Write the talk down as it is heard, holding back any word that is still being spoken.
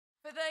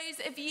For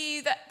those of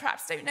you that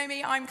perhaps don't know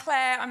me, I'm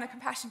Claire. I'm the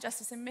Compassion,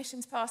 Justice and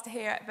Missions Pastor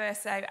here at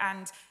Verso,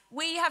 and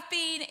we have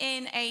been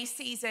in a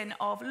season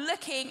of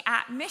looking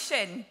at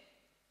mission,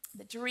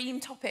 the dream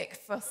topic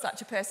for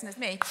such a person as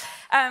me.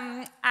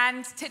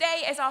 And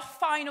today is our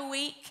final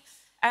week.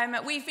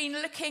 We've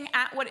been looking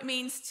at what it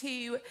means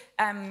to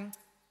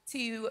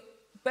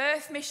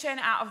birth mission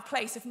out of a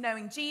place of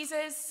knowing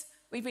Jesus.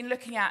 We've been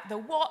looking at the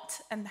what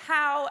and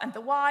how and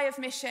the why of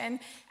mission.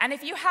 And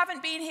if you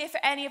haven't been here for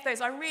any of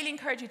those, I really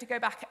encourage you to go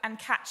back and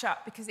catch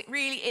up, because it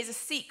really is a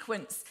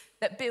sequence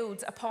that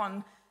builds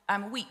upon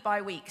week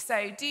by week.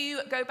 So do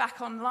go back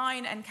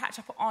online and catch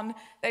up on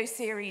those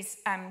series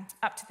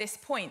up to this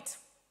point.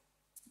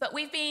 But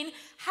we've been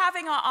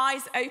having our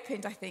eyes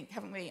opened, I think,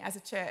 haven't we, as a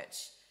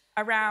church,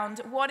 around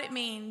what it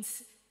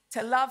means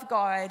to love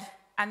God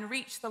and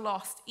reach the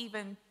lost,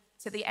 even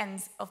to the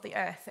ends of the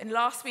earth. And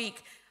last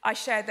week, I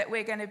shared that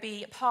we're going to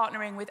be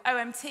partnering with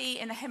OMT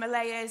in the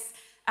Himalayas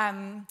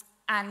and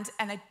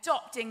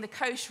adopting the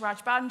Kosh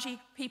Rajbanji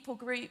people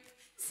group,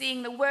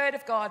 seeing the word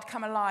of God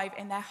come alive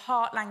in their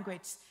heart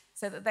language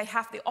so that they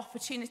have the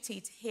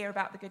opportunity to hear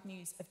about the good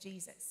news of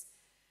Jesus.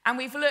 And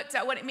we've looked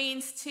at what it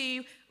means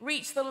to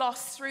reach the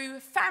lost through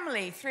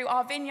family, through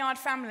our Vineyard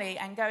family,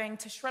 and going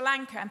to Sri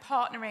Lanka and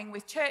partnering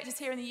with churches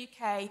here in the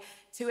UK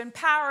to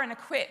empower and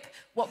equip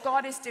what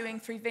God is doing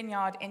through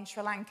Vineyard in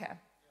Sri Lanka.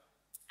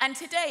 And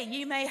today,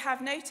 you may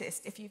have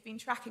noticed, if you've been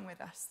tracking with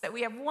us, that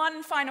we have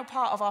one final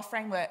part of our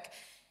framework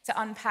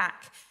to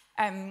unpack.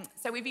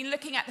 So we've been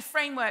looking at the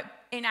framework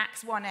in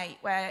Acts 1:8,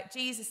 where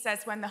Jesus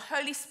says, when the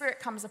Holy Spirit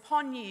comes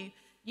upon you,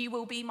 you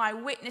will be my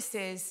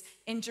witnesses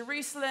in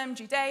Jerusalem,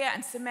 Judea,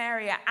 and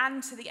Samaria,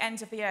 and to the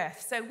ends of the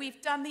earth. So we've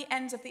done the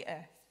ends of the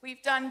earth.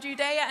 We've done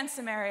Judea and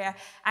Samaria,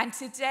 and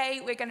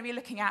today we're going to be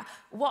looking at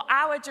what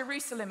our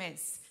Jerusalem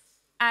is.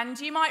 And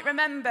you might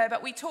remember,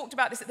 but we talked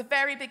about this at the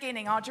very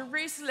beginning, our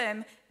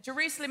Jerusalem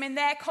in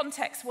their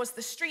context was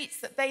the streets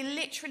that they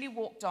literally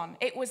walked on.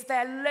 It was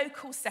their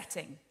local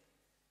setting.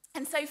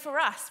 And so for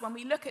us, when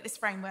we look at this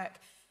framework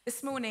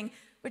this morning,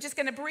 we're just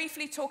going to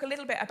briefly talk a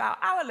little bit about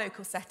our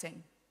local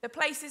setting, the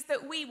places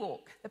that we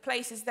walk, the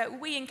places that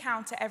we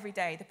encounter every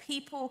day, the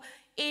people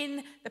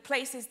in the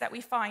places that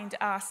we find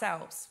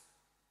ourselves.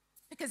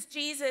 Because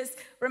Jesus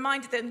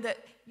reminded them that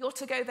you're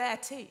to go there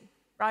too,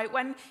 right?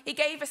 When he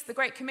gave us the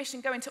Great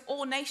Commission, go into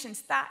all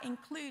nations, that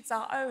includes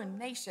our own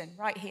nation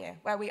right here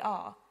where we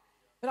are.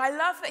 But I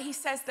love that he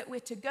says that we're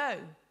to go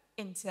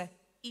into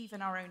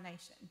even our own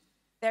nation.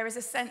 There is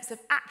a sense of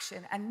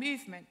action and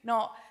movement,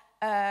 not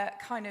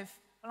kind of,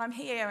 well, I'm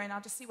here and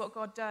I'll just see what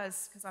God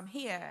does because I'm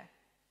here.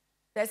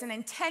 There's an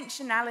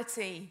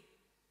intentionality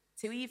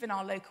to even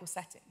our local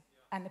setting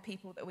and the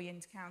people that we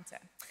encounter.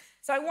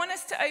 So I want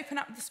us to open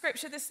up the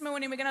scripture this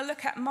morning. We're going to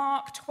look at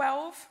Mark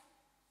 12,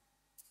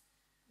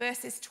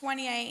 verses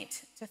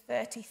 28 to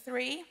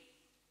 33.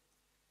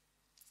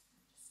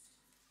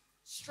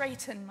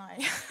 Straighten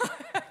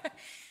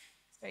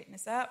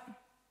this up.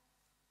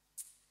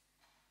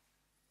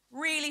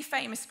 Really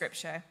famous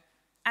scripture.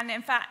 And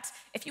in fact,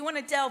 if you want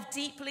to delve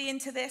deeply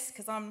into this,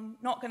 because I'm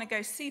not going to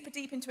go super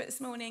deep into it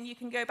this morning, you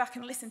can go back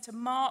and listen to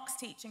Mark's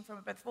teaching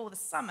from before the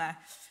summer,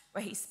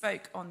 where he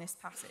spoke on this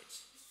passage.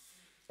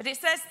 But it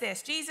says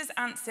this: Jesus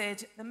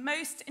answered, the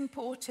most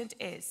important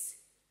is,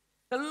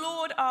 the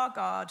Lord our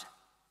God,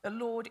 the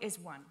Lord is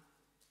one.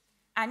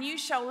 And you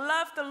shall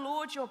love the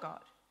Lord your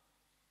God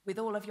with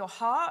all of your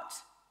heart,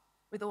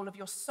 with all of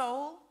your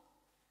soul,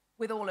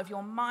 with all of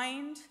your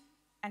mind,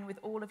 and with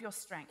all of your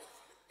strength.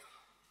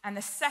 And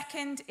the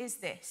second is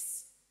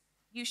this: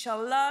 you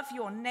shall love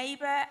your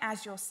neighbor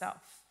as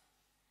yourself.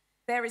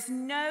 There is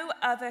no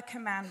other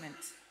commandment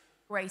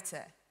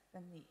greater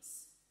than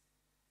these.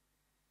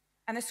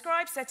 And the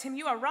scribe said to him,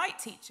 you are right,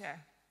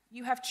 teacher.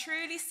 You have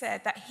truly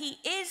said that he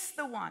is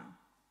the one,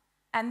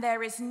 and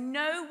there is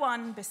no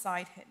one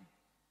beside him.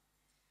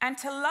 And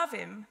to love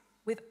him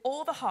with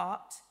all the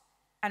heart,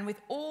 and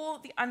with all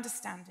the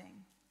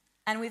understanding,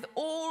 and with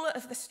all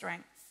of the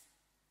strength,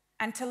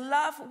 and to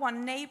love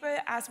one neighbor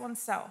as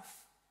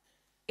oneself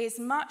is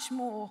much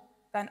more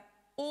than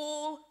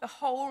all the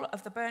whole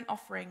of the burnt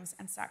offerings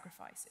and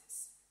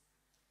sacrifices.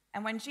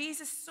 And when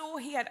Jesus saw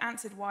he had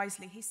answered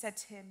wisely, he said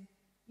to him,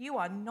 you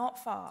are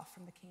not far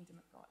from the kingdom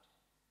of God.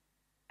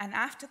 And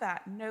after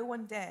that, no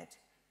one dared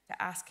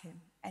to ask him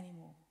any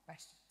more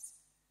questions.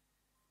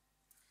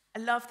 I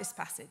love this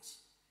passage.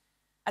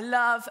 I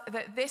love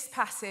that this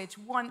passage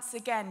once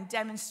again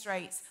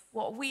demonstrates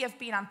what we have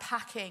been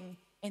unpacking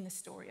in the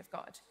story of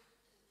God.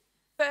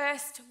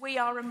 First, we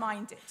are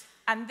reminded,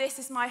 and this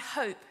is my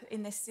hope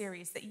in this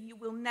series, that you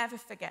will never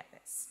forget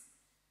this,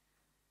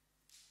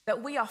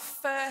 that we are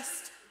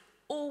first,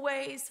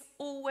 always,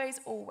 always,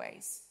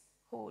 always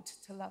called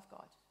to love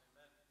God.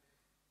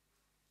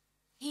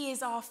 He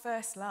is our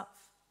first love,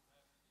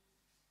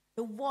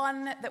 the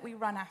one that we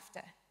run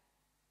after.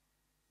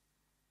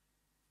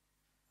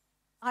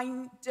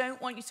 I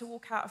don't want you to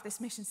walk out of this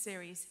mission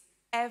series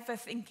ever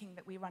thinking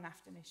that we run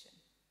after mission.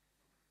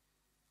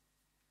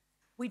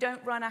 We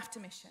don't run after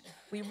mission.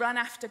 We run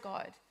after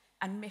God,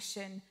 and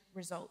mission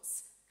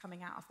results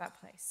coming out of that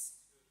place.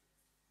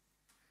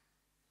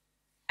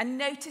 And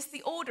notice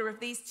the order of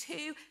these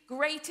two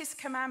greatest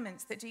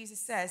commandments that Jesus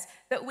says,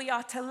 that we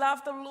are to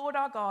love the Lord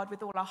our God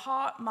with all our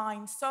heart,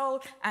 mind,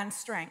 soul, and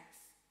strength.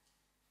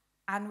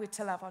 And we're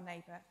to love our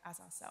neighbour as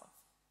ourselves.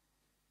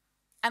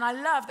 And I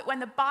love that when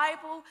the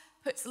Bible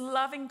puts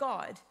loving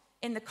God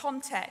in the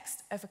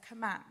context of a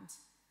command,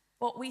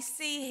 what we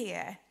see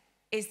here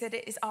is that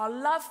it is our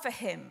love for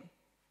him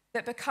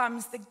that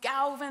becomes the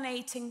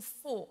galvanizing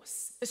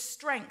force, the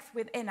strength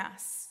within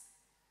us.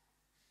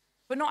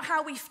 But not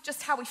how we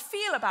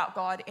feel about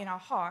God in our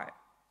heart,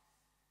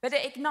 but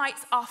it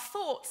ignites our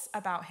thoughts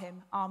about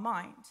him, our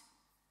mind.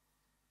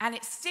 And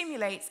it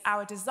stimulates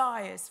our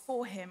desires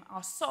for him,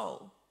 our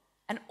soul.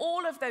 And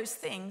all of those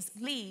things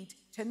lead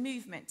to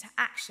movement, to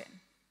action.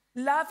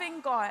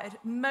 Loving God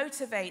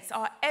motivates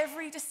our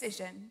every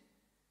decision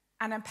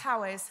and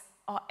empowers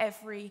our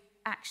every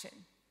action.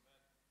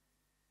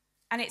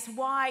 And it's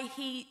why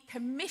he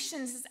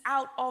commissions us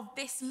out of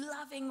this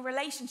loving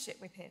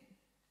relationship with him.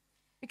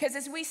 Because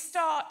as we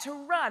start to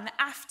run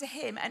after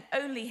him and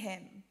only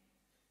him,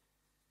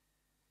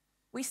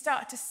 we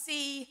start to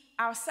see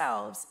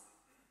ourselves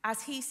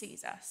as he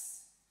sees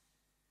us.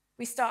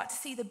 We start to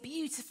see the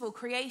beautiful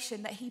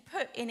creation that he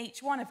put in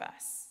each one of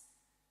us.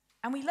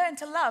 And we learn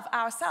to love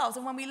ourselves.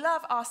 And when we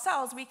love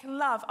ourselves, we can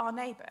love our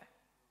neighbour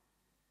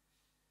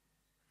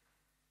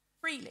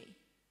freely,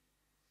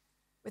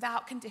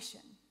 without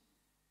condition,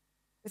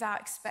 without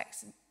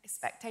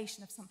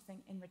expectation of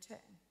something in return.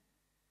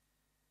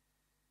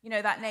 You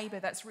know, that neighbour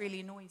that's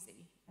really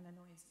noisy and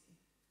annoys you.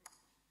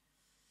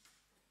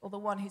 Or the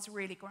one who's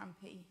really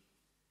grumpy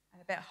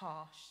and a bit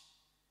harsh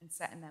and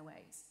set in their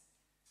ways.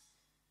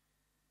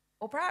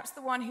 Or perhaps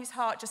the one whose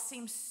heart just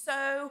seems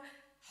so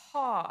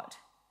hard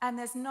and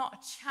there's not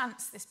a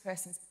chance this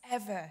person's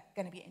ever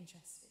going to be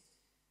interested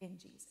in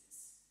Jesus.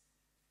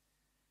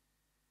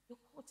 You're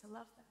called to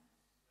love them.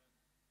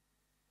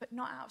 But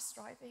not out of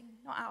striving,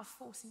 not out of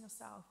forcing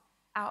yourself,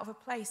 out of a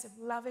place of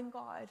loving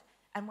God.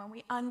 And when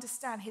we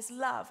understand his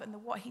love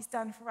and what he's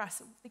done for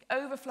us, the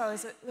overflow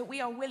is that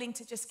we are willing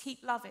to just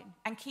keep loving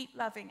and keep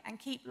loving and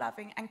keep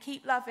loving and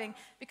keep loving,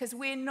 because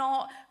we're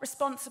not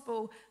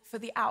responsible for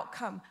the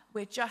outcome.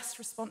 We're just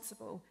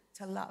responsible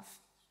to love.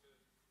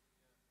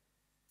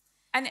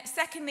 And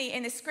secondly,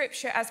 in the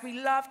scripture, as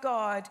we love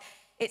God,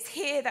 it's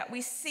here that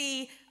we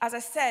see, as I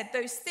said,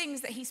 those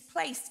things that he's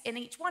placed in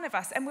each one of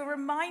us. And we're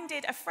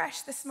reminded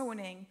afresh this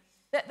morning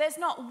that there's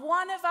not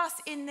one of us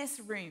in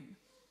this room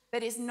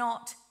that is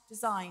not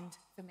designed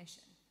for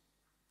mission.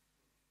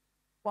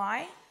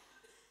 Why?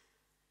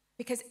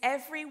 Because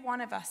every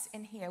one of us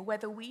in here,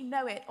 whether we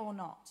know it or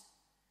not,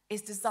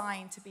 is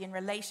designed to be in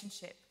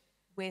relationship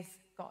with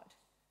God.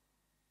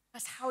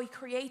 That's how he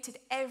created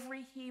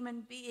every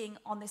human being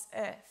on this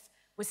earth,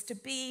 was to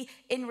be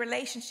in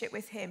relationship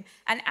with him.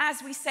 And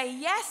as we say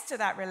yes to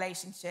that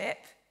relationship,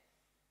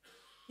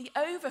 the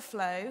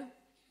overflow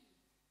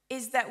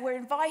is that we're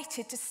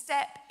invited to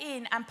step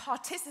in and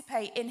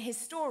participate in his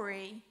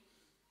story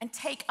and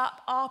take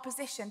up our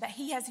position that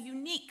he has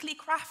uniquely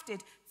crafted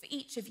for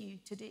each of you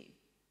to do.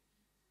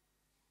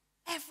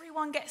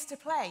 Everyone gets to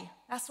play.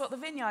 That's what the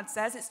Vineyard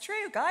says. It's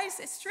true, guys.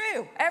 It's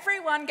true.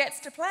 Everyone gets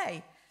to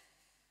play.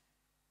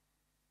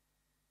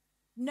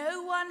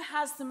 No one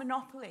has the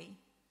monopoly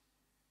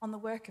on the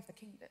work of the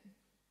kingdom.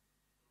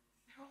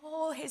 We're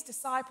all his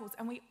disciples,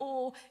 and we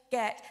all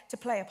get to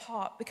play a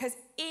part, because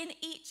in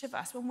each of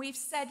us, when we've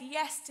said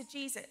yes to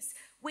Jesus,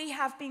 we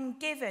have been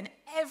given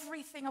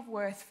everything of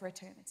worth for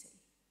eternity.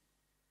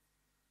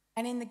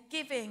 And in the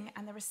giving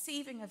and the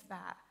receiving of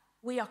that,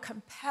 we are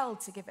compelled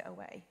to give it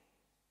away.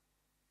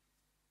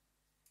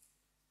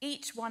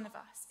 Each one of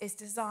us is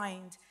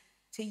designed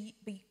to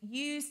be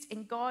used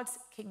in God's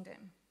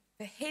kingdom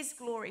for his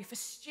glory, for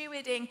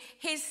stewarding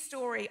his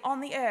story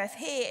on the earth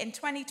here in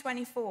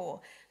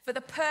 2024, for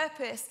the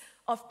purpose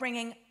of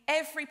bringing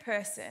every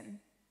person,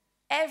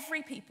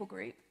 every people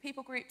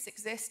groups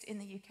exist in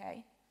the UK,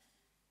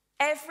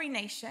 every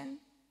nation,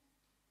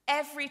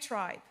 every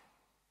tribe,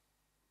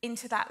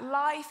 into that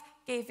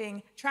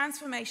life-giving,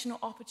 transformational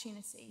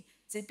opportunity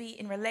to be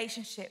in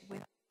relationship with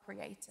our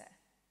Creator,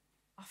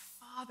 our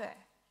Father,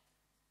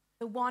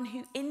 the one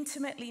who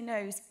intimately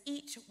knows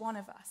each one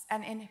of us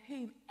and in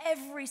whom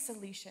every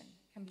solution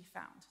can be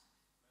found.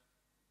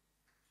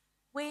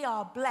 We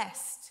are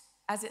blessed,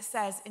 as it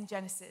says in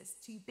Genesis,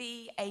 to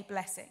be a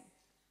blessing.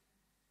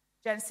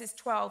 Genesis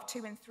 12,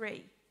 2 and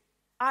 3.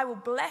 I will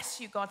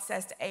bless you, God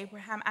says to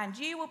Abraham, and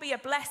you will be a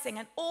blessing,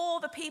 and all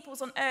the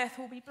peoples on earth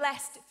will be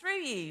blessed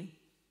through you.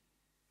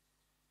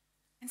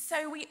 And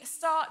so we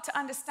start to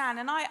understand,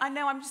 and I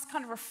know I'm just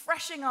kind of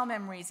refreshing our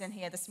memories in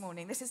here this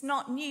morning. This is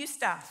not new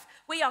stuff.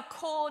 We are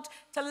called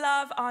to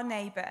love our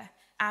neighbour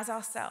as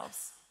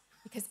ourselves,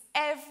 because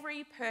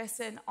every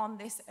person on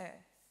this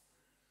earth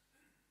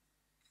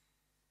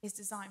is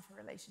designed for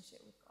a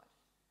relationship with God.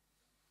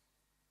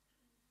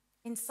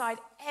 Inside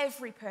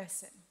every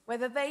person,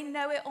 whether they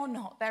know it or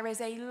not, there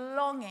is a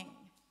longing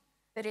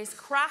that is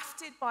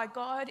crafted by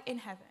God in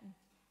heaven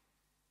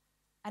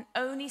and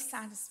only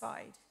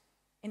satisfied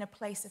in a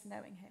place of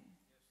knowing him.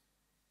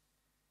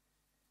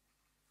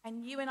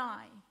 And you and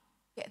I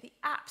get the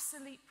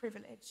absolute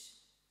privilege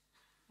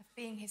of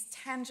being his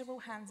tangible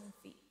hands and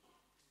feet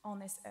on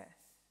this earth.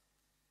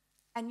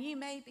 And you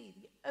may be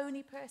the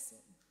only person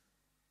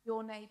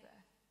your neighbour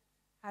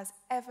is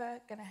ever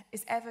gonna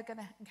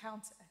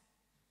encounter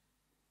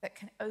that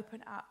can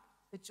open up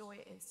the joy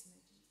it is to know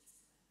Jesus.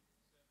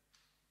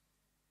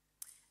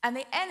 And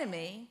the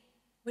enemy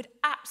would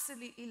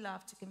absolutely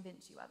love to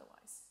convince you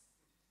otherwise.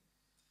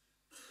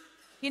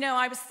 You know,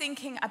 I was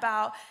thinking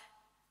about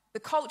the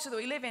culture that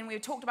we live in. We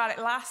talked about it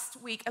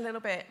last week a little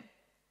bit.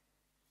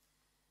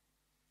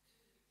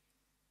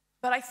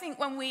 But I think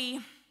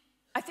I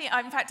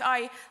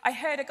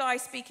heard a guy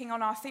speaking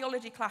on our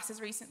theology classes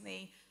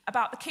recently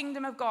about the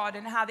kingdom of God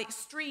and how the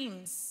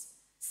extremes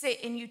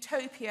sit in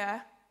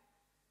utopia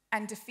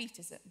and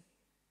defeatism.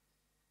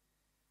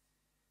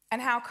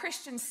 And how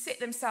Christians sit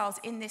themselves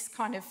in this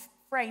kind of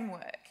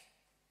framework.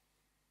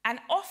 And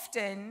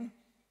often,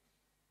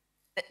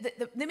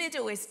 the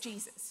middle is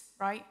Jesus,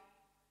 right?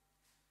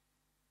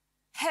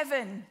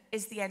 Heaven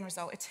is the end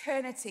result.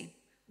 Eternity,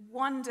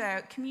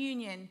 wonder,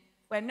 communion,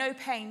 where no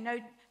pain,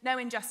 no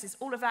injustice,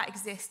 all of that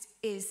exists,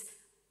 is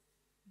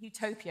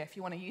utopia, if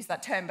you want to use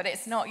that term. But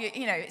it's not,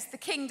 you know, it's the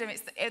kingdom,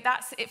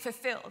 that's it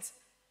fulfilled.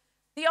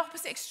 The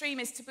opposite extreme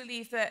is to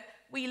believe that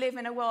we live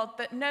in a world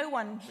that no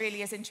one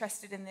really is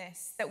interested in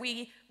this, that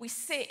we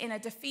sit in a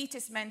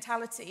defeatist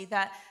mentality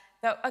that,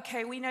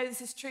 okay, we know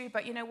this is true,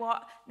 but you know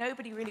what?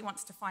 Nobody really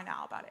wants to find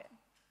out about it.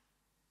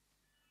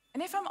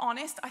 And if I'm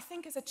honest, I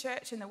think as a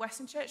church in the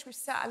Western church, we've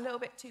sat a little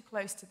bit too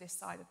close to this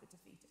side of the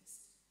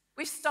defeatist.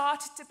 We've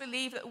started to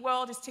believe that the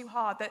world is too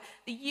hard, that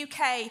the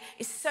UK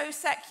is so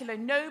secular,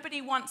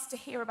 nobody wants to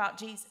hear about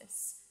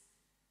Jesus.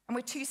 And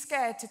we're too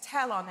scared to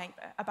tell our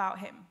neighbour about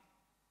him.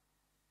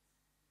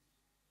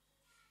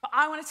 But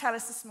I want to tell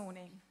us this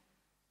morning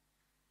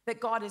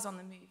that God is on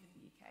the move in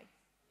the UK.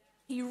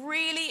 He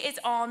really is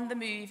on the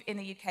move in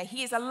the UK.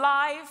 He is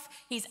alive,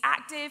 he's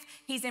active,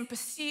 he's in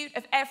pursuit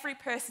of every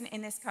person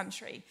in this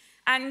country.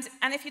 And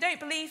if you don't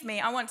believe me,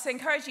 I want to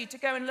encourage you to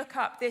go and look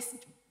up this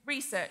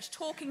research.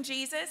 Talking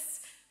Jesus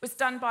was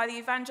done by the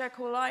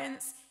Evangelical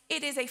Alliance.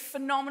 It is a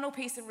phenomenal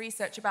piece of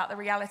research about the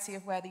reality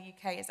of where the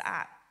UK is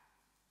at.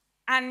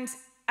 And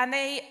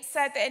they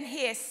said that in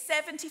here,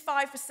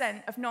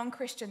 75% of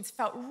non-Christians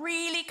felt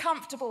really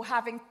comfortable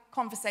having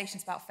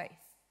conversations about faith.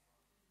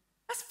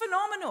 That's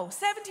phenomenal.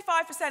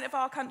 75% of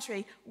our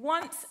country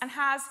wants and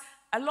has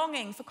a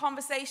longing for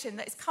conversation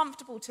that is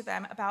comfortable to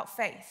them about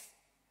faith.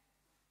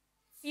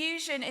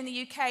 Fusion in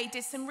the UK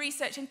did some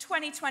research in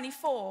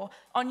 2024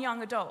 on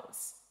young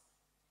adults.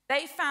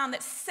 They found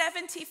that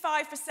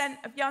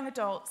 75% of young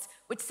adults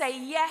would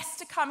say yes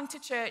to coming to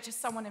church if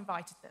someone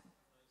invited them.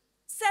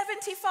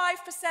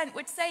 75%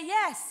 would say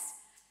yes.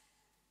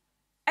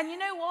 And you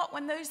know what?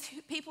 When those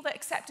people that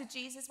accepted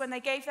Jesus, when they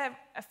gave their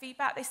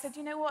feedback, they said,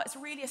 you know what? It's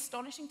really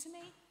astonishing to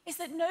me is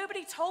that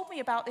nobody told me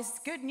about this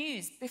good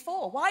news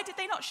before. Why did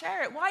they not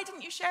share it? Why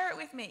didn't you share it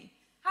with me?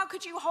 How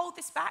could you hold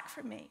this back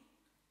from me?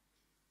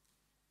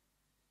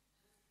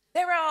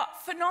 There are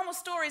phenomenal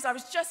stories. I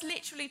was just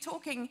literally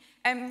talking,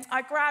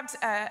 I grabbed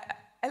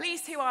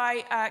Elise, who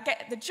I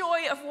get the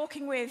joy of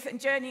walking with and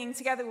journeying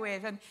together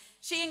with, and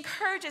she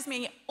encourages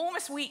me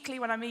almost weekly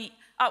when I meet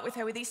up with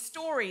her with these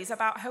stories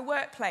about her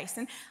workplace.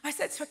 And I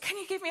said to her, can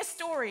you give me a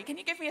story? Can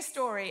you give me a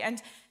story?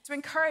 And to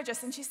encourage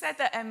us. And she said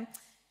that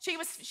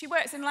she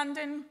works in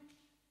London,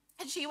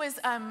 and she was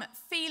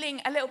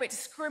feeling a little bit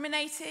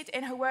discriminated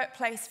in her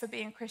workplace for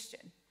being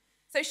Christian.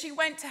 So she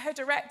went to her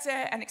director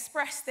and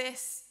expressed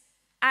this,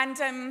 and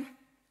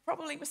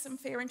probably with some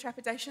fear and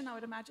trepidation, I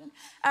would imagine.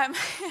 And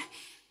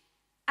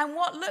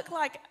what looked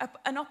like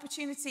an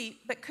opportunity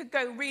that could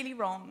go really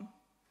wrong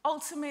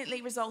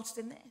ultimately resulted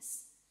in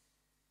this.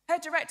 Her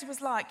director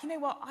was like, you know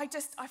what, I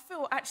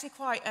feel actually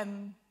quite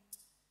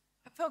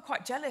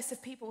jealous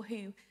of people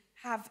who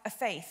have a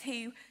faith,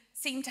 who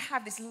seem to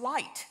have this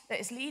light that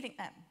is leading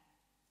them.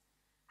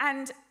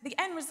 And the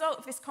end result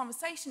of this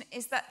conversation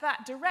is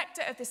that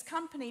director of this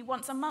company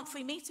wants a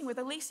monthly meeting with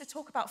Elise to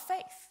talk about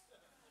faith.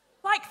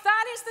 Like,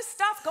 that is the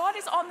stuff. God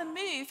is on the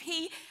move.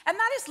 And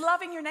that is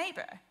loving your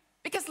neighbor.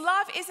 Because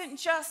love isn't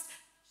just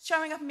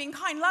showing up and being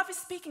kind. Love is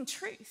speaking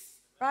truth,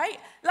 right?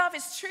 Love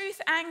is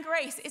truth and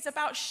grace. It's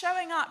about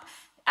showing up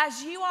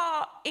as you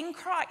are in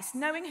Christ,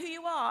 knowing who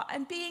you are,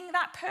 and being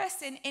that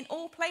person in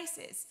all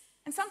places.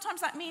 And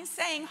sometimes that means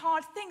saying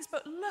hard things,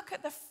 but look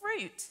at the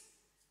fruit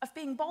of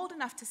being bold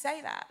enough to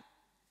say that.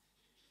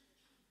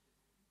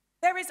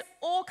 There is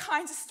all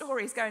kinds of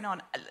stories going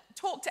on.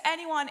 Talk to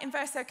anyone in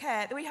Verso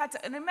Care. We had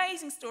an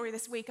amazing story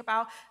this week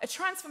about a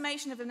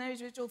transformation of an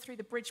individual through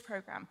the Bridge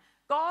program.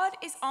 God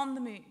is on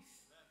the move.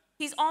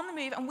 He's on the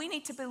move, and we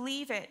need to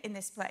believe it in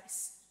this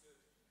place.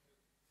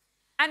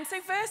 And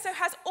so Verso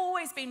has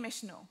always been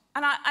missional.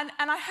 And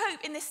I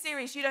hope in this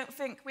series you don't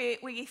think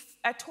we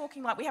are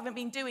talking like we haven't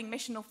been doing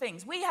missional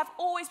things. We have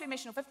always been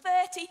missional for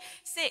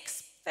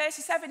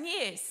 37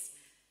 years.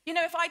 You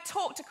know, if I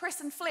talked to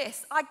Chris and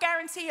Fliss, I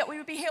guarantee that we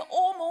would be here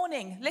all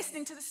morning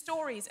listening to the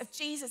stories of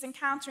Jesus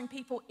encountering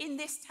people in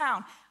this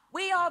town.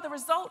 We are the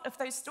result of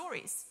those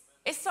stories.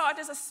 It started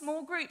as a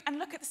small group, and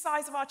look at the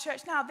size of our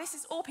church now. This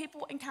is all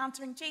people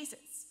encountering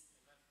Jesus,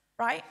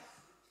 right?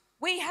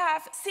 We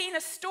have seen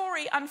a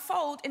story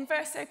unfold in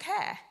Verso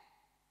Care.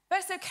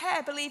 Verso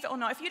Care, believe it or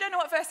not, if you don't know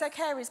what Verso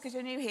Care is because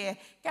you're new here,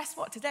 guess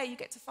what? Today you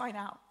get to find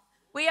out.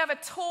 We have a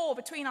tour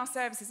between our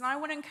services, and I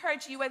want to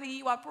encourage you, whether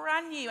you are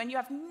brand new and you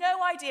have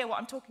no idea what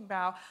I'm talking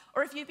about,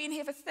 or if you've been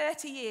here for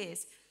 30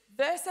 years,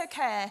 Verso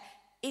Care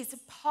is a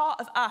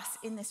part of us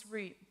in this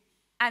room.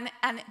 And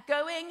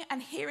going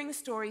and hearing the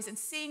stories and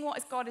seeing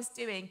what God is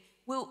doing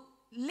will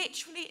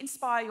literally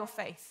inspire your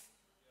faith.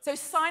 So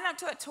sign up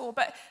to that tour.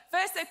 But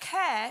Verso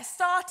Care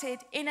started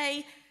in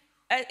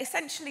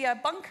essentially a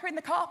bunker in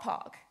the car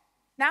park.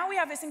 Now we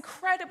have this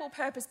incredible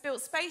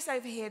purpose-built space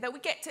over here that we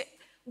get to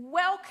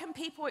welcome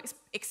people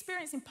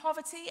experiencing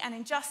poverty and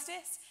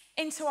injustice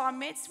into our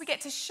midst. We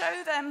get to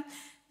show them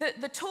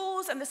the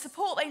tools and the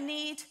support they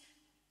need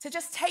to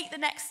just take the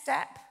next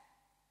step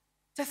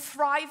to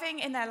thriving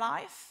in their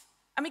life.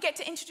 And we get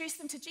to introduce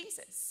them to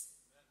Jesus.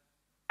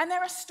 And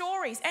there are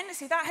stories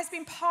endlessly. That has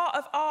been part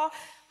of our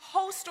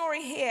whole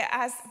story here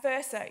as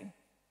Verso.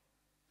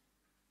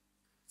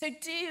 So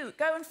do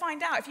go and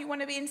find out if you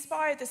want to be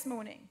inspired this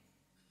morning.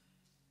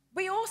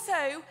 We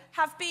also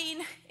have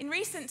been, in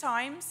recent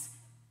times,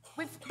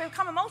 we've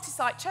become a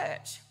multi-site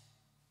church.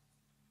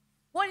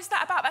 What is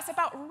that about? That's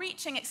about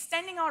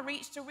extending our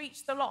reach to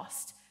reach the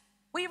lost.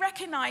 We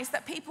recognize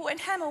that people in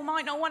Hemel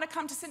might not want to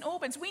come to St.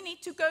 Albans. We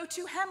need to go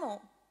to Hemel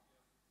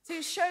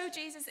to show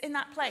Jesus in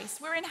that place.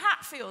 We're in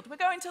Hatfield. We're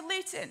going to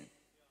Luton.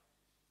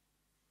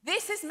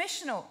 This is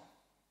missional.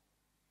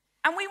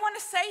 And we want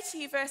to say to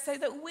you, Verso,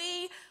 that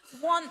we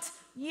want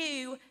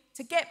you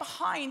to get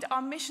behind our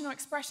missional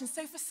expression.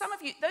 So for some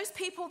of you, those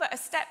people that are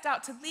stepped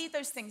out to lead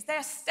those things, they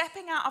are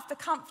stepping out of the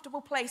comfortable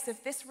place of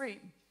this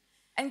room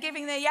and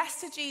giving their yes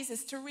to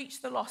Jesus to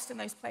reach the lost in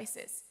those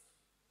places.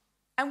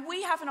 And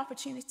we have an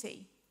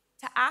opportunity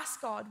to ask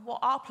God what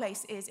our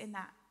place is in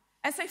that.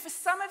 And so for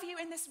some of you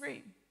in this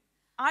room,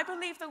 I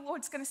believe the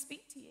Lord's going to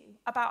speak to you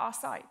about our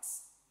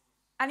sites.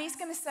 And he's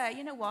going to say,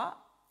 you know what?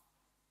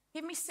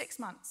 Give me 6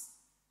 months.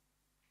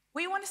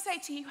 We want to say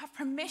to you, you have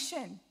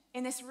permission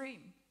in this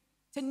room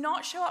to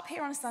not show up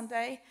here on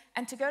Sunday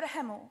and to go to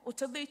Hemel or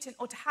to Luton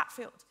or to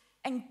Hatfield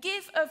and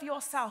give of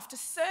yourself to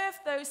serve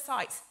those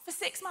sites for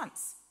 6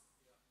 months.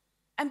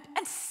 And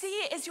see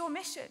it as your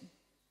mission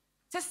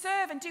to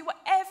serve and do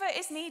whatever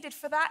is needed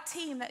for that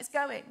team that is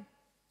going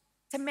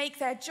to make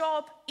their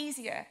job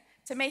easier,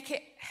 to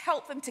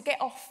help them to get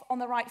off on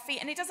the right feet.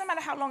 And it doesn't matter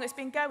how long it's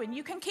been going.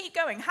 You can keep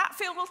going.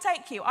 Hatfield will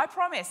take you, I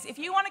promise. If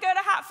you want to go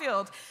to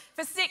Hatfield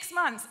for 6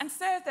 months and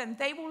serve them,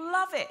 they will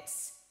love it.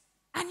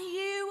 And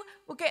you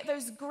will get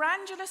those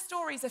granular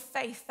stories of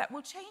faith that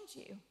will change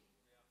you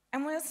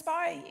and will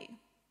inspire you.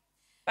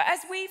 But as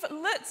we've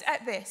looked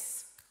at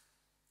this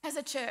as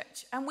a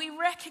church, and we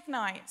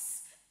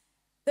recognize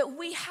that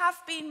we have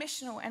been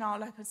missional in our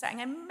local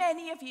setting, and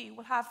many of you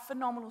will have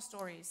phenomenal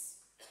stories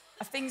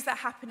of things that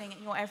are happening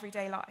in your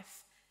everyday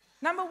life.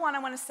 Number one, I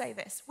want to say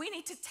this. We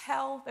need to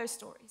tell those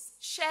stories,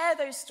 share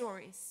those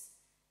stories.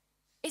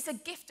 It's a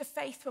gift of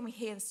faith when we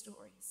hear the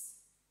stories.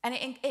 And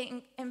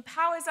it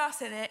empowers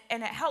us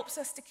and it helps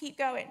us to keep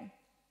going.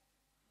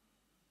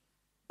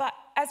 But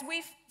as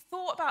we've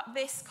thought about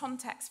this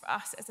context for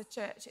us as a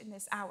church in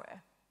this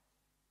hour,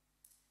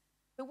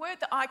 the word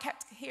that I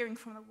kept hearing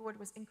from the Lord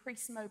was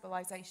increased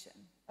mobilization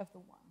of the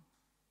one.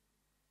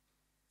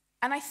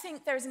 And I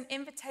think there is an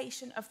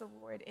invitation of the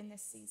Lord in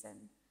this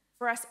season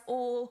for us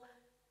all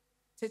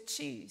to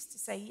choose to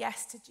say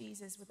yes to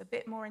Jesus with a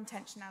bit more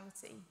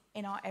intentionality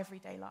in our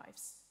everyday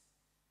lives.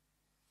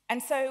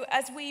 And so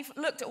as we've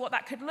looked at what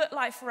that could look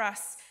like for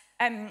us,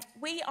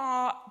 we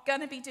are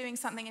going to be doing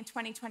something in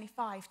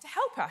 2025 to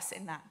help us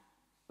in that.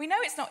 We know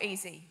it's not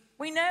easy.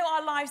 We know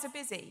our lives are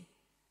busy.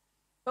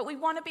 But we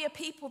want to be a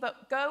people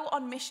that go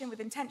on mission with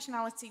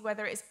intentionality,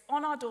 whether it is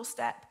on our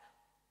doorstep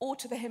or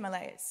to the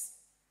Himalayas.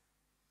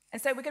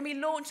 And so we're going to be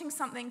launching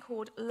something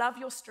called Love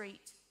Your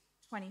Street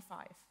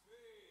 25.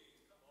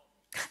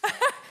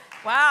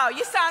 Wow,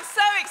 you sound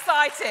so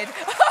excited.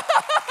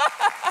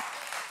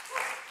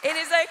 It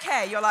is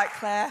okay. You're like,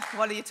 Claire,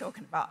 what are you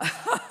talking about?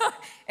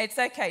 It's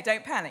okay.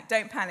 Don't panic.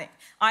 Don't panic.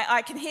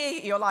 I can hear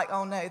you. You're like,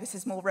 oh no, this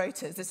is more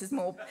rotas. This is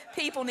more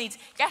people need.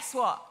 Guess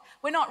what?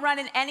 We're not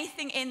running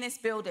anything in this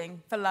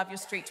building for Love Your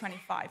Street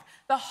 25.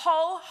 The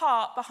whole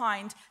heart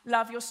behind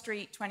Love Your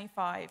Street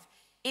 25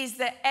 is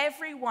that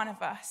every one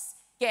of us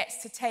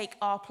gets to take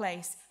our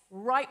place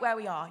right where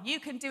we are. You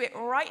can do it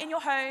right in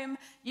your home.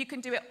 You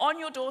can do it on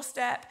your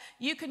doorstep.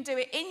 You can do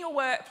it in your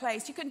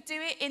workplace. You can do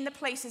it in the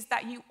places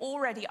that you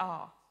already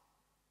are.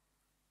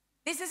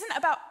 This isn't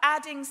about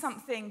adding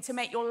something to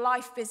make your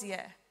life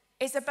busier.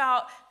 It's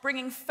about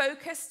bringing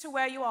focus to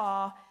where you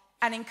are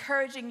and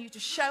encouraging you to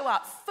show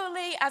up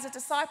fully as a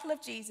disciple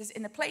of Jesus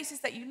in the places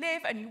that you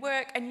live and you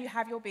work and you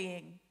have your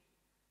being.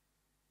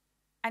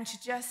 And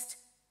to just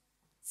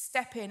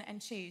step in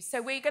and choose.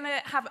 So we're going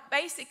to have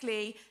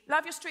basically,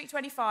 Love Your Street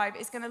 25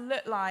 is going to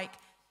look like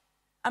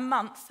a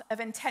month of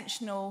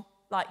intentional,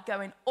 like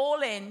going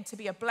all in to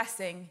be a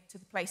blessing to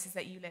the places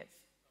that you live.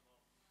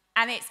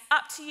 And it's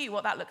up to you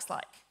what that looks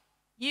like.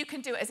 You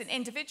can do it as an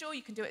individual,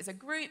 you can do it as a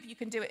group, you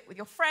can do it with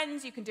your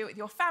friends, you can do it with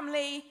your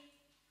family.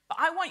 But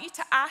I want you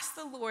to ask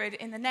the Lord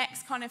in the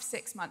next kind of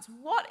 6 months,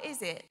 what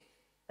is it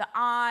that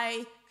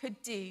I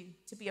could do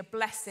to be a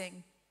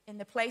blessing in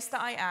the place that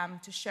I am,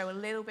 to show a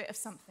little bit of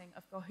something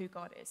of who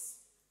God is?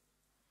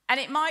 And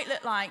it might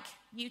look like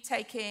you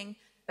taking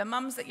the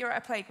mums that you're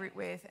at a playgroup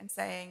with and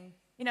saying,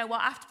 you know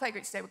what, after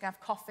playgroup today, we're going to have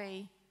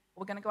coffee,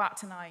 or we're going to go out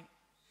tonight,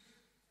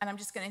 and I'm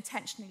just going to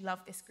intentionally love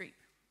this group.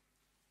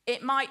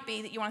 It might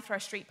be that you want to throw a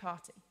street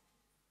party.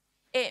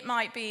 It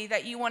might be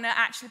that you want to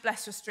actually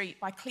bless your street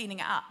by cleaning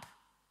it up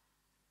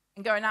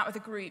and going out with a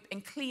group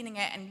and cleaning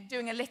it and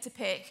doing a litter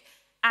pick.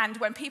 And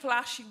when people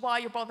ask you why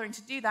you're bothering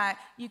to do that,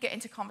 you get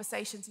into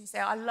conversations and you say,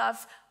 I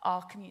love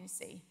our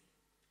community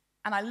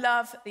and I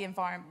love the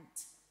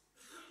environment.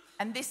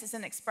 And this is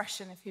an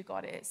expression of who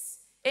God is.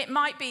 It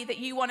might be that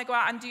you want to go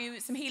out and do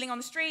some healing on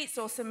the streets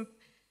or some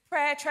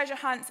prayer treasure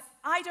hunts.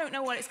 I don't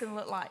know what it's going to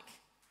look like,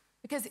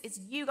 because it's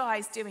you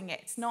guys doing it.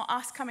 It's not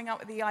us coming up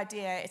with the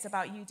idea. It's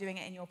about you doing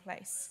it in your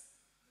place.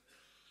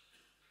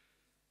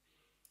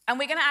 And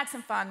we're going to add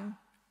some fun.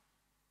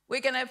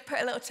 We're going to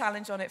put a little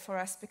challenge on it for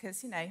us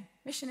because,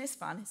 mission is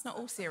fun. It's not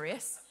all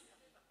serious.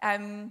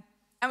 And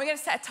we're going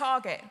to set a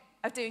target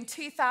of doing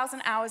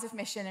 2,000 hours of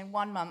mission in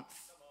 1 month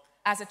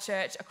as a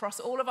church across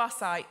all of our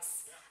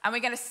sites. And we're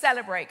going to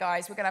celebrate,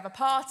 guys. We're going to have a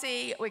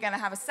party. We're going to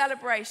have a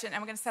celebration.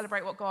 And we're going to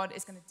celebrate what God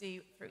is going to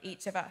do through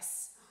each of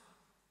us.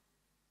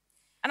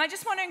 And I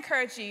just want to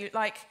encourage you,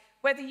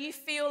 whether you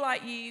feel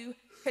like you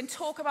can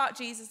talk about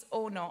Jesus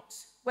or not,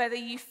 whether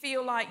you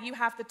feel like you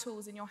have the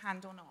tools in your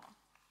hand or not,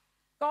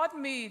 God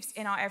moves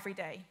in our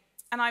everyday.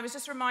 And I was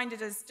just reminded,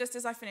 just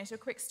as I finished, a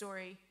quick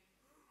story.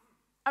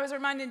 I was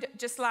reminded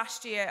just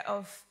last year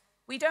of,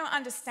 we don't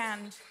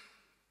understand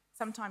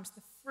sometimes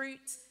the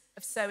fruit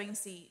of sowing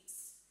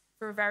seeds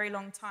for a very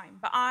long time.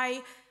 But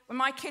when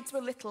my kids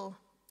were little,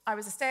 I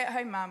was a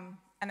stay-at-home mum,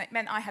 and it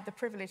meant I had the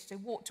privilege to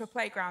walk to a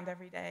playground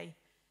every day,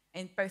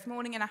 in both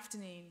morning and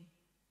afternoon.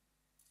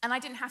 And I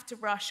didn't have to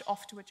rush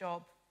off to a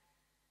job.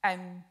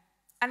 And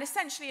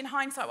essentially, in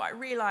hindsight, what I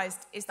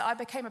realized is that I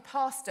became a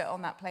pastor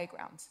on that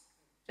playground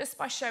just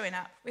by showing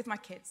up with my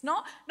kids.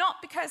 Not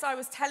because I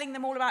was telling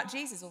them all about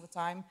Jesus all the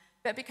time,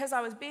 but because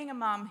I was being a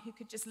mum who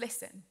could just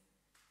listen,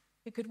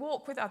 who could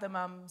walk with other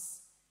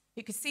mums,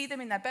 who could see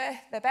them in their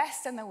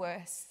best and their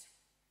worst.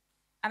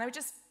 And I would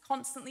just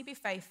constantly be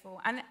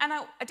faithful. And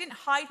I didn't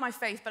hide my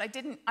faith, but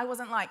I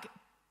wasn't like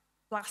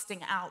blasting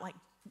it out like,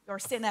 you're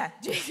a sinner,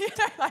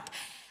 but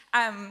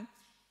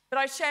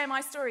I'd share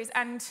my stories.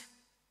 And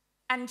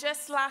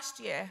just last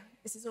year,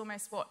 this is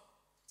almost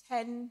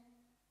 10,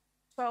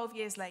 12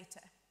 years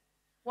later,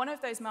 one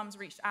of those mums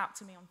reached out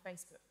to me on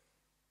Facebook.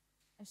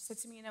 And she said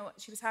to me, you know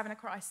what, she was having a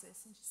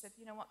crisis. And she said,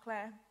 you know what,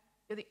 Claire,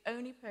 you're the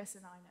only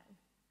person I know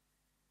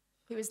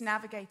who has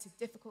navigated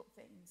difficult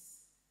things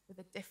with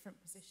a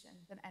different position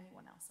than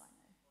anyone else I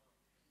know.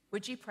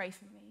 Would you pray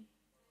for me?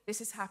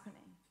 This is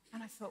happening.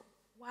 And I thought,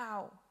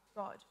 wow.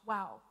 God,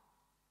 wow.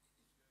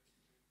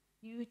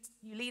 You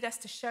lead us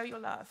to show your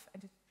love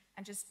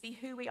and just be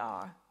who we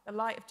are, the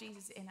light of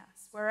Jesus in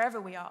us, wherever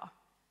we are,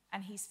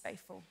 and he's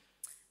faithful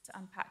to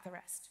unpack the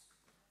rest.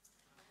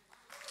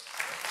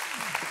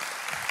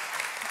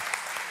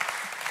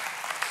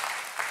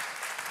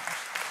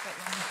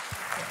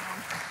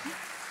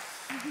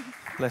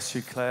 Bless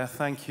you, Claire.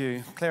 Thank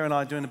you. Claire and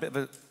I are doing a bit of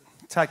a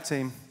tag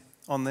team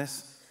on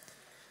this.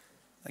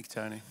 Thank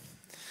you, Tony.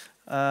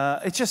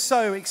 It's just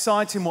so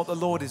exciting what the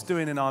Lord is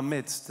doing in our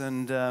midst.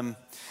 And,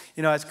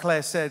 as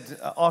Claire said,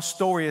 our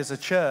story as a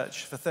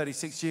church for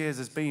 36 years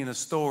has been a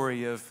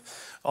story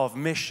of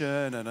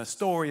mission and a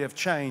story of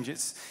change.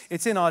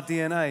 It's in our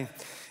DNA.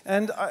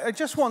 And I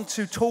just want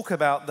to talk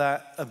about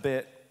that a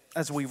bit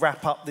as we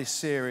wrap up this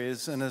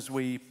series and as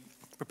we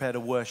prepare to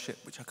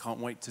worship, which I can't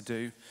wait to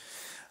do.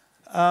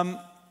 I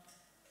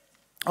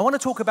want to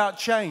talk about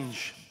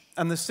change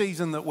and the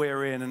season that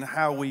we're in and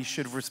how we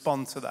should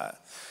respond to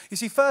that. You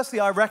see, firstly,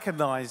 I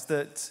recognize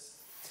that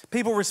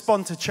people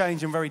respond to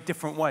change in very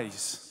different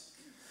ways.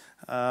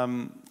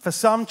 For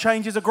some,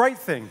 change is a great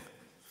thing.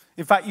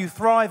 In fact, you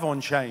thrive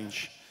on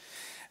change.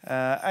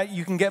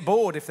 You can get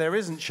bored if there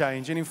isn't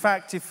change. And in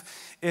fact,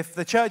 if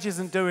the church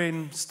isn't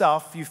doing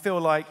stuff, you feel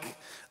like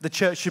the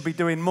church should be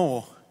doing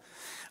more.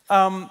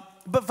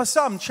 But for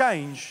some,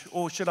 change,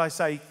 or should I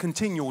say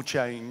continual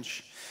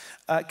change,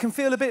 can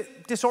feel a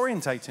bit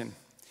disorientating.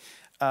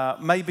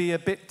 Maybe a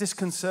bit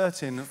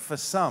disconcerting for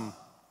some.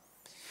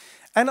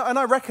 And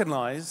I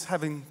recognize,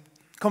 having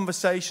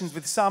conversations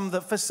with some,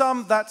 that for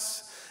some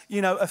that's,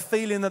 a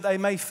feeling that they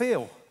may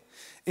feel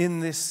in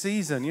this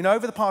season.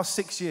 Over the past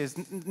 6 years,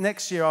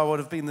 next year I would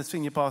have been the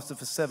senior pastor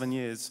for 7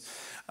 years.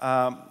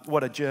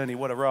 What a journey,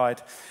 what a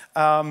ride.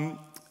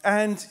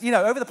 And, you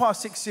know, over the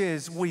past 6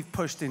 years, we've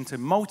pushed into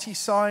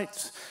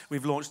multi-sites,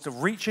 we've launched the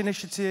Reach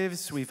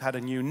initiatives, we've had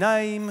a new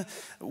name,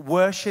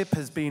 worship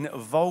has been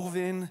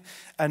evolving,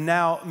 and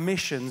now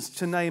missions,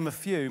 to name a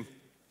few.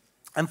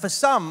 And for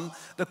some,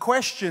 the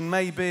question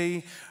may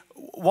be,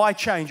 why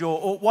change,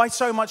 or why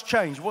so much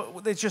change?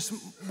 There's just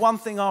one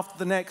thing after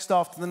the next,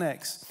 after the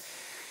next.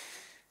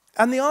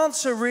 And the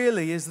answer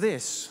really is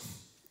this: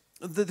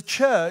 the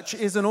church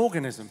is an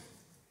organism.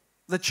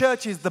 The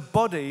church is the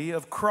body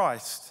of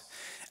Christ.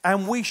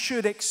 And we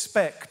should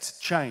expect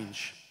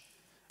change.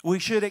 We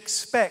should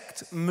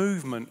expect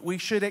movement. We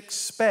should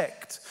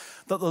expect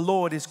that the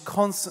Lord is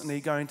constantly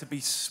going to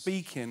be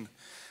speaking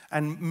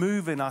and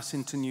moving us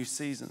into new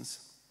seasons.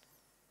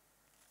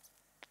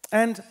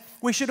 And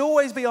we should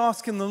always be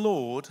asking the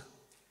Lord,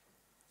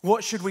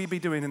 what should we be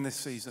doing in this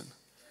season?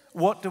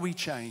 What do we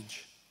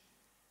change?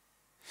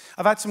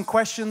 I've had some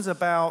questions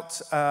about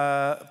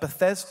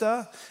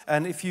Bethesda,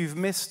 and if you've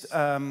missed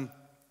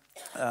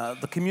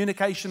the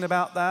communication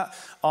about that,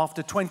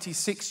 after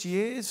 26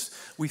 years,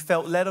 we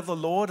felt led of the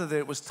Lord that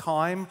it was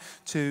time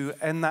to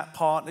end that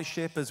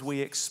partnership as we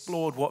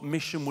explored what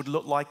mission would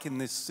look like in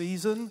this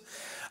season.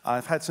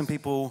 I've had some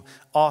people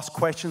ask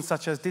questions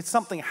such as, did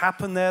something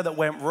happen there that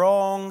went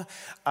wrong?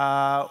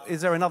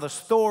 Is there another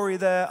story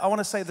there? I want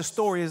to say the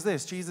story is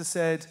this. Jesus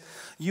said,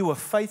 you were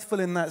faithful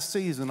in that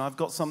season. I've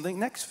got something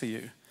next for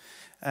you.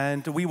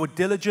 And we were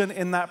diligent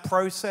in that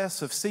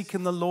process of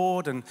seeking the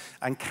Lord and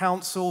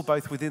counsel,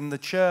 both within the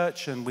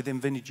church and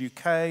within Vineyard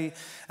UK.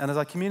 And as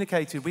I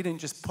communicated, we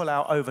didn't just pull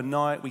out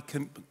overnight. We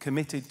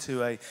committed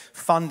to a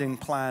funding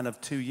plan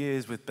of 2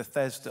 years with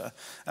Bethesda.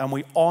 And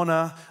we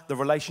honor the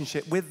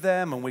relationship with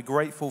them, and we're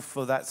grateful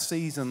for that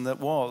season that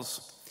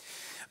was.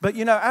 But,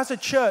 you know, as a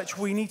church,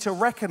 we need to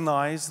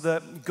recognize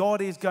that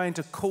God is going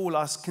to call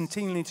us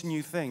continually to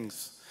new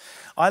things.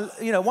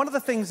 One of the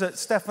things that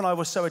Steph and I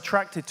were so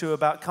attracted to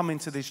about coming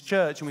to this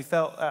church, and we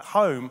felt at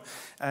home,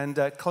 and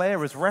Claire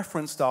has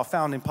referenced our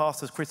founding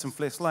pastors, Chris and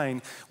Fliss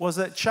Lane, was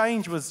that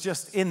change was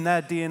just in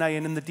their DNA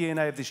and in the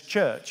DNA of this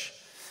church.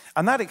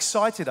 And that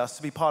excited us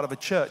to be part of a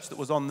church that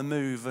was on the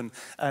move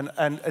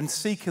and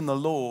seeking the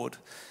Lord.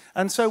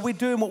 And so we're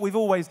doing what we've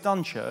always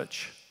done,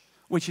 church,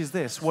 which is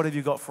this: what have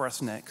you got for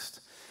us next?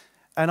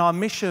 And our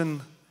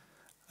mission,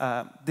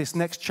 this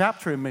next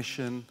chapter in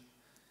mission,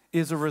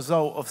 is a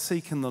result of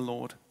seeking the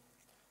Lord.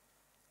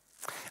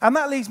 And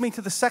that leads me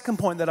to the second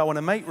point that I want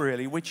to make,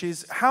 really, which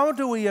is, how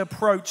do we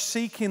approach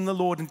seeking the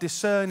Lord and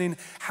discerning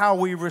how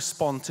we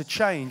respond to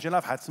change? And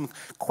I've had some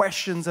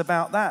questions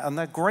about that, and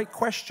they're great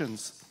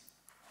questions.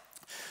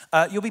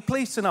 You'll be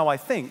pleased to know, I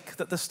think,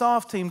 that the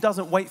staff team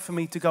doesn't wait for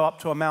me to go up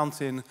to a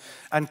mountain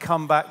and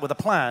come back with a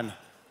plan.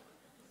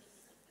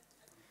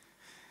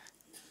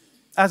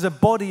 As a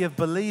body of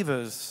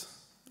believers,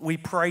 we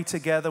pray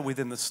together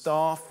within the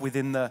staff,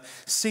 within the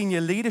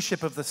senior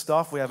leadership of the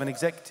staff. We have an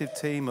executive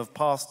team of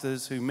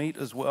pastors who meet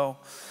as well.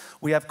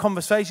 We have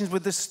conversations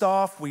with the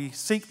staff. We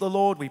seek the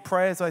Lord. We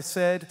pray, as I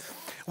said.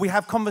 We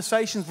have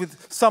conversations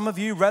with some of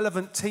you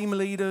relevant team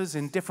leaders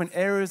in different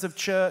areas of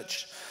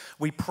church.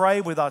 We pray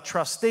with our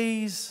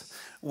trustees.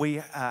 We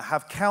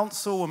have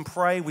counsel and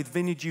pray with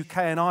Vineyard UK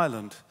and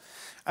Ireland.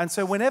 And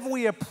so whenever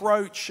we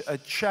approach a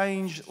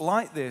change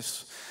like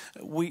this,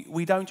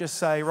 we don't just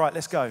say, right,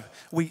 let's go.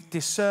 We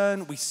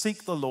discern, we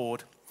seek the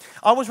Lord.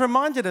 I was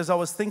reminded as I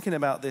was thinking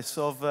about this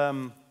of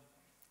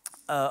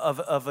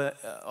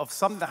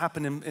something that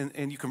happened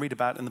in you can read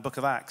about in the book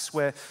of Acts,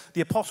 where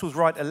the apostles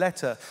write a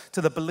letter to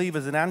the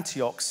believers in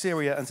Antioch,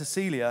 Syria, and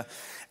Cilicia.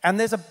 And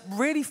there's a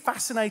really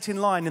fascinating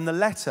line in the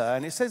letter,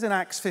 and it says in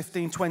Acts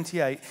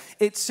 15:28,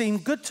 it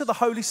seemed good to the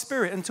Holy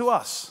Spirit and to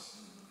us.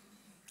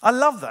 I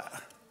love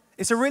that.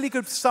 It's a really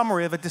good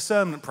summary of a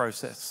discernment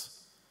process.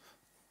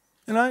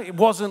 You know, it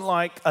wasn't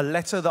like a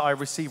letter that I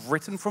received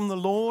written from the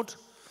Lord.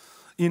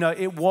 You know,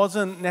 it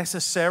wasn't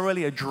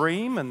necessarily a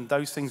dream, and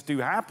those things do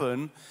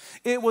happen.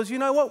 It was, you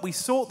know what, we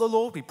sought the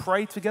Lord, we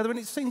prayed together, and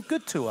it seemed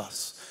good to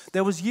us.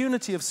 There was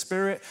unity of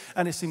spirit,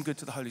 and it seemed good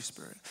to the Holy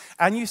Spirit.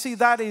 And you see,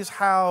 that is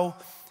how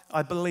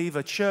I believe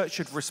a church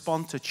should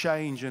respond to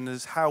change, and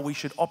is how we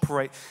should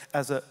operate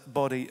as a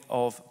body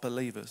of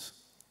believers.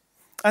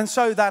 And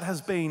so that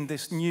has been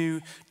this new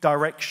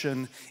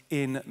direction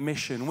in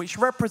mission, which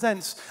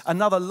represents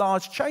another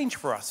large change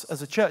for us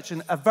as a church,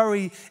 and a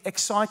very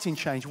exciting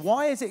change.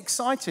 Why is it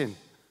exciting?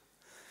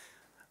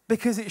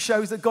 Because it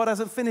shows that God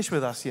hasn't finished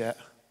with us yet.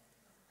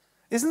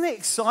 Isn't it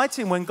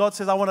exciting when God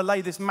says, I want to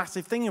lay this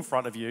massive thing in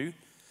front of you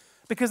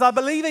because I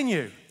believe in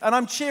you and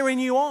I'm cheering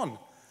you on?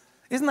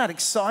 Isn't that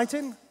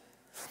exciting?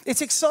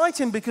 It's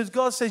exciting because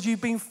God says,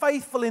 you've been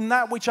faithful in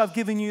that which I've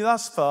given you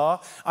thus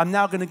far. I'm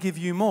now going to give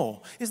you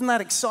more. Isn't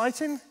that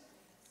exciting?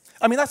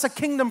 I mean, that's a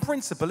kingdom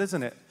principle,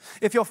 isn't it?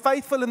 If you're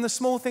faithful in the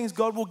small things,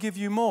 God will give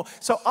you more.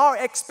 So our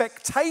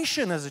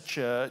expectation as a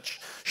church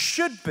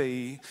should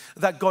be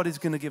that God is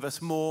going to give us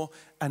more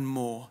and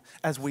more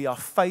as we are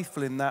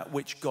faithful in that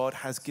which God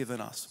has given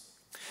us.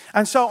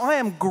 And so I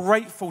am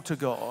grateful to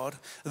God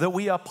that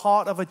we are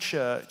part of a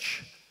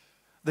church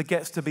that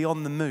gets to be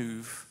on the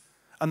move,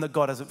 and that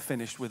God hasn't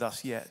finished with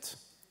us yet.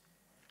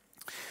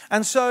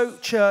 And so,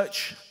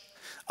 church,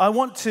 I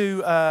want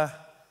to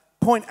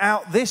point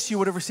out this you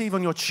would have received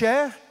on your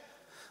chair.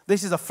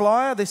 This is a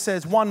flyer. This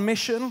says One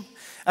Mission.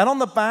 And on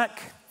the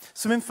back,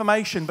 some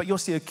information, but you'll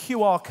see a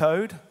QR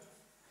code.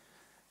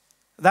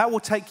 That will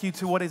take you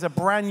to what is a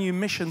brand new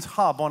missions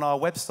hub on our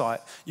website.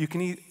 You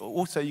can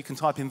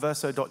type in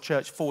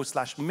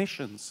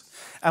verso.church/missions.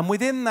 And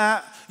within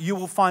that, you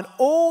will find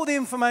all the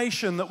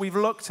information that we've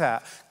looked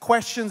at.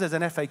 Questions, there's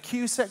an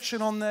FAQ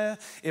section on there.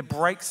 It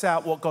breaks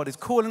out what God is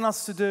calling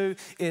us to do.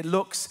 It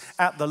looks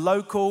at the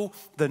local,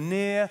 the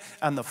near,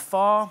 and the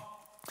far.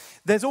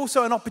 There's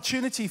also an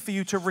opportunity for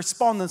you to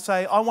respond and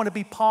say, I want to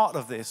be part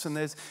of this. And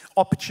there's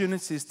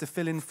opportunities to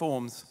fill in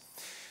forms.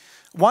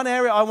 One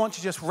area I want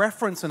to just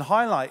reference and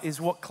highlight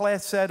is what Claire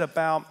said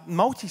about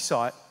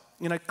multi-site.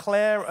 You know,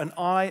 Claire and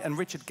I and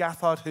Richard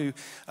Gathard, who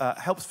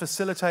helps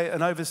facilitate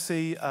and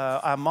oversee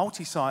our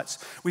multi-sites,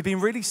 we've been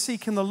really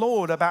seeking the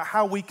Lord about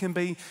how we can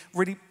be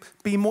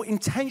more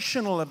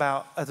intentional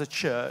about, as a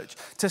church,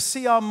 to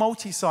see our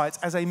multi-sites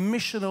as a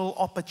missional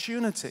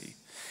opportunity.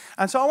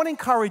 And so I want to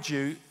encourage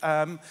you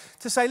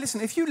to say, listen,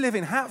 if you live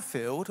in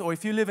Hatfield or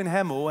if you live in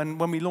Hemel, and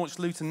when we launch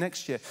Luton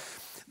next year,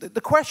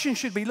 the question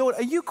should be, Lord,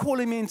 are you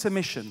calling me into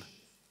mission?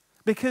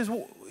 Because,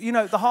 you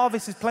know, the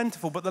harvest is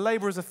plentiful, but the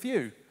laborers are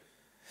few.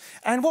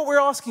 And what we're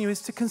asking you is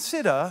to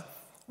consider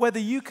whether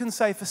you can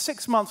say, for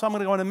 6 months, I'm going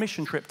to go on a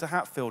mission trip to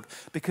Hatfield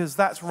because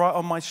that's right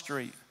on my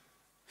street.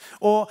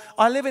 Or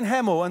I live in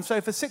Hemel, and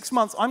so for 6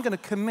 months, I'm going to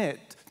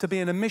commit to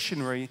being a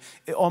missionary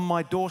on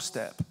my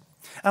doorstep.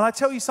 And I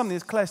tell you something,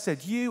 as Claire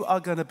said, you are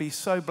going to be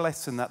so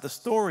blessed in that. The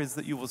stories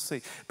that you will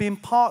see, being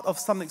part of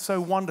something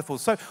so wonderful.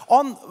 So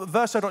on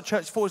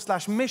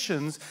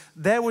verso.church/missions,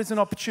 there was an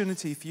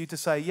opportunity for you to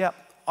say, yeah,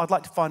 I'd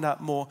like to find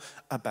out more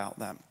about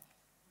that.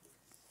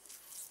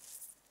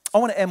 I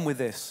want to end with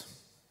this.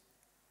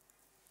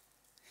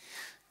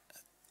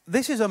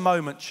 This is a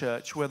moment,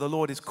 church, where the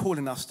Lord is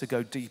calling us to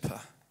go deeper.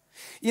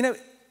 You know,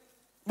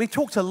 we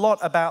talked a lot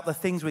about the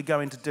things we're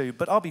going to do,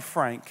 but I'll be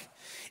frank,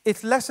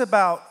 it's less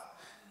about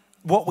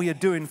what we are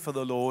doing for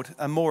the Lord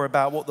and more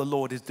about what the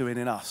Lord is doing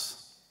in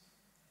us.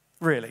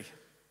 Really.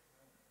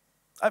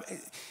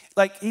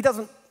 He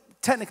doesn't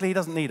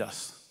need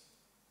us.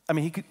 I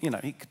mean, he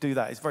could do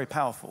that. It's very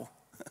powerful.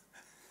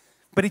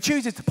 But he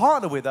chooses to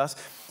partner with us.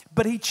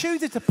 But he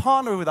chooses to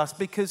partner with us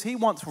because he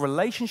wants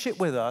relationship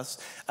with us,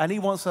 and he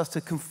wants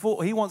to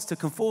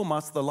conform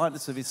us to the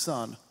likeness of his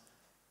Son.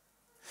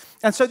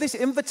 And so this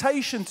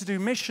invitation to do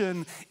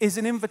mission is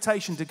an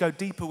invitation to go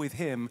deeper with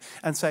him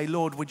and say,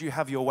 Lord, would you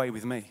have your way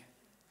with me?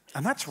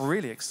 And that's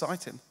really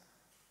exciting.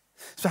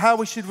 So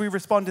how should we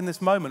respond in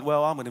this moment?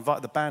 Well, I'm going to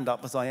invite the band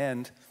up as I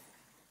end.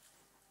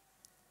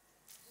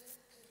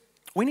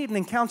 We need an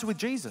encounter with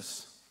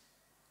Jesus.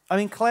 I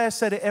mean, Claire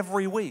said it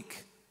every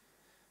week.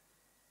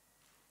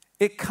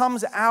 It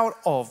comes out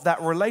of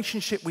that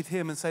relationship with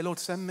him and say, Lord,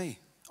 send me.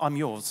 I'm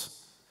yours.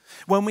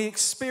 When we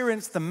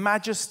experience the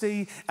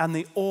majesty and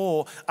the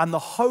awe and the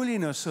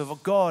holiness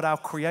of God, our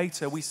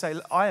Creator, we say,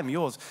 I am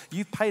yours.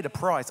 You've paid a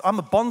price. I'm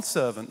a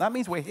bondservant. That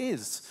means we're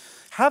his.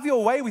 Have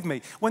your way with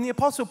me. When the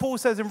Apostle Paul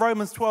says in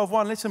Romans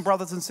 12:1, listen,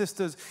 brothers and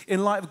sisters,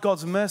 in light of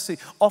God's mercy,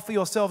 offer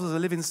yourselves as a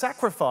living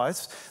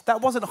sacrifice,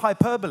 that wasn't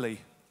hyperbole.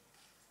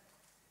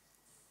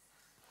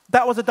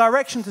 That was a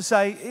direction to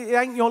say, it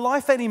ain't your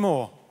life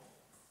anymore.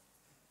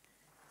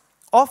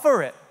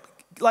 Offer it.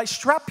 Like,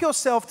 strap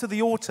yourself to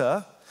the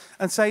altar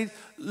and say,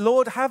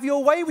 Lord, have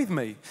your way with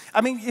me.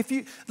 I mean,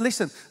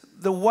 listen,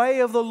 the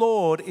way of the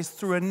Lord is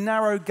through a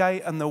narrow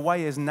gate, and the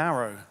way is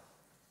narrow.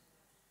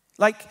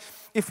 Like,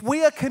 if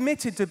we are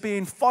committed to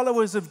being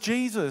followers of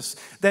Jesus,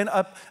 then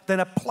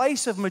a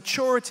place of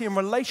maturity and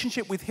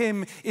relationship with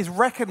him is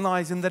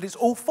recognizing that it's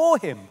all for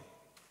him.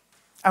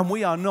 And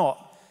we are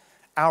not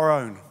our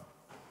own.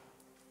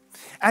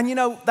 And you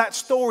know, that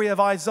story of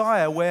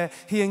Isaiah where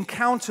he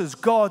encounters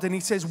God and he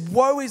says,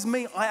 woe is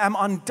me, I am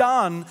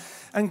undone.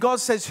 And God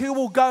says, who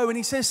will go? And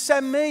he says,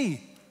 send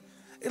me.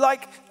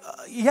 Like,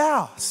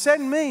 yeah,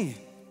 send me.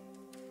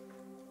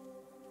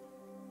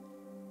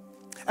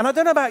 And I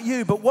don't know about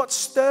you, but what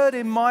stirred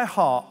in my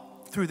heart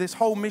through this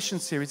whole mission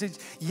series is,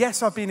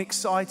 yes, I've been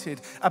excited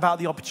about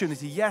the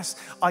opportunity. Yes,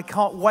 I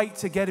can't wait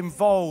to get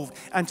involved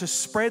and to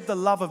spread the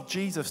love of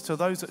Jesus to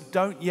those that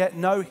don't yet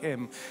know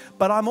him.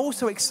 But I'm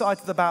also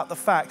excited about the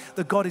fact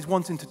that God is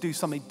wanting to do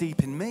something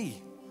deep in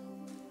me.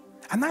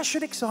 And that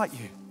should excite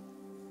you.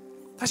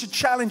 That should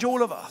challenge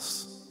all of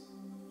us.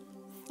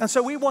 And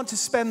so we want to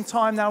spend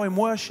time now in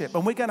worship,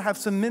 and we're going to have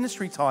some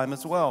ministry time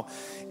as well.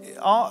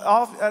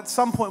 At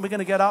some point, we're going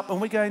to get up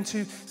and we're going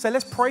to say,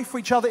 let's pray for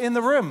each other in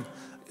the room.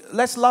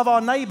 Let's love our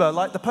neighbor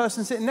like the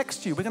person sitting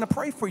next to you. We're going to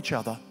pray for each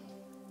other.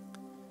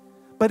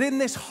 But in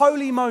this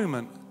holy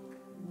moment,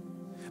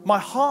 my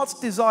heart's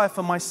desire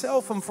for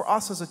myself and for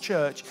us as a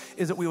church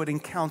is that we would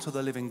encounter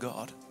the living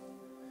God.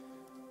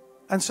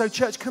 And so,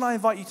 church, can I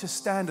invite you to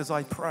stand as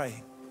I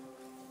pray,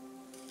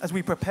 as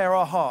we prepare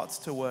our hearts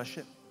to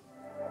worship?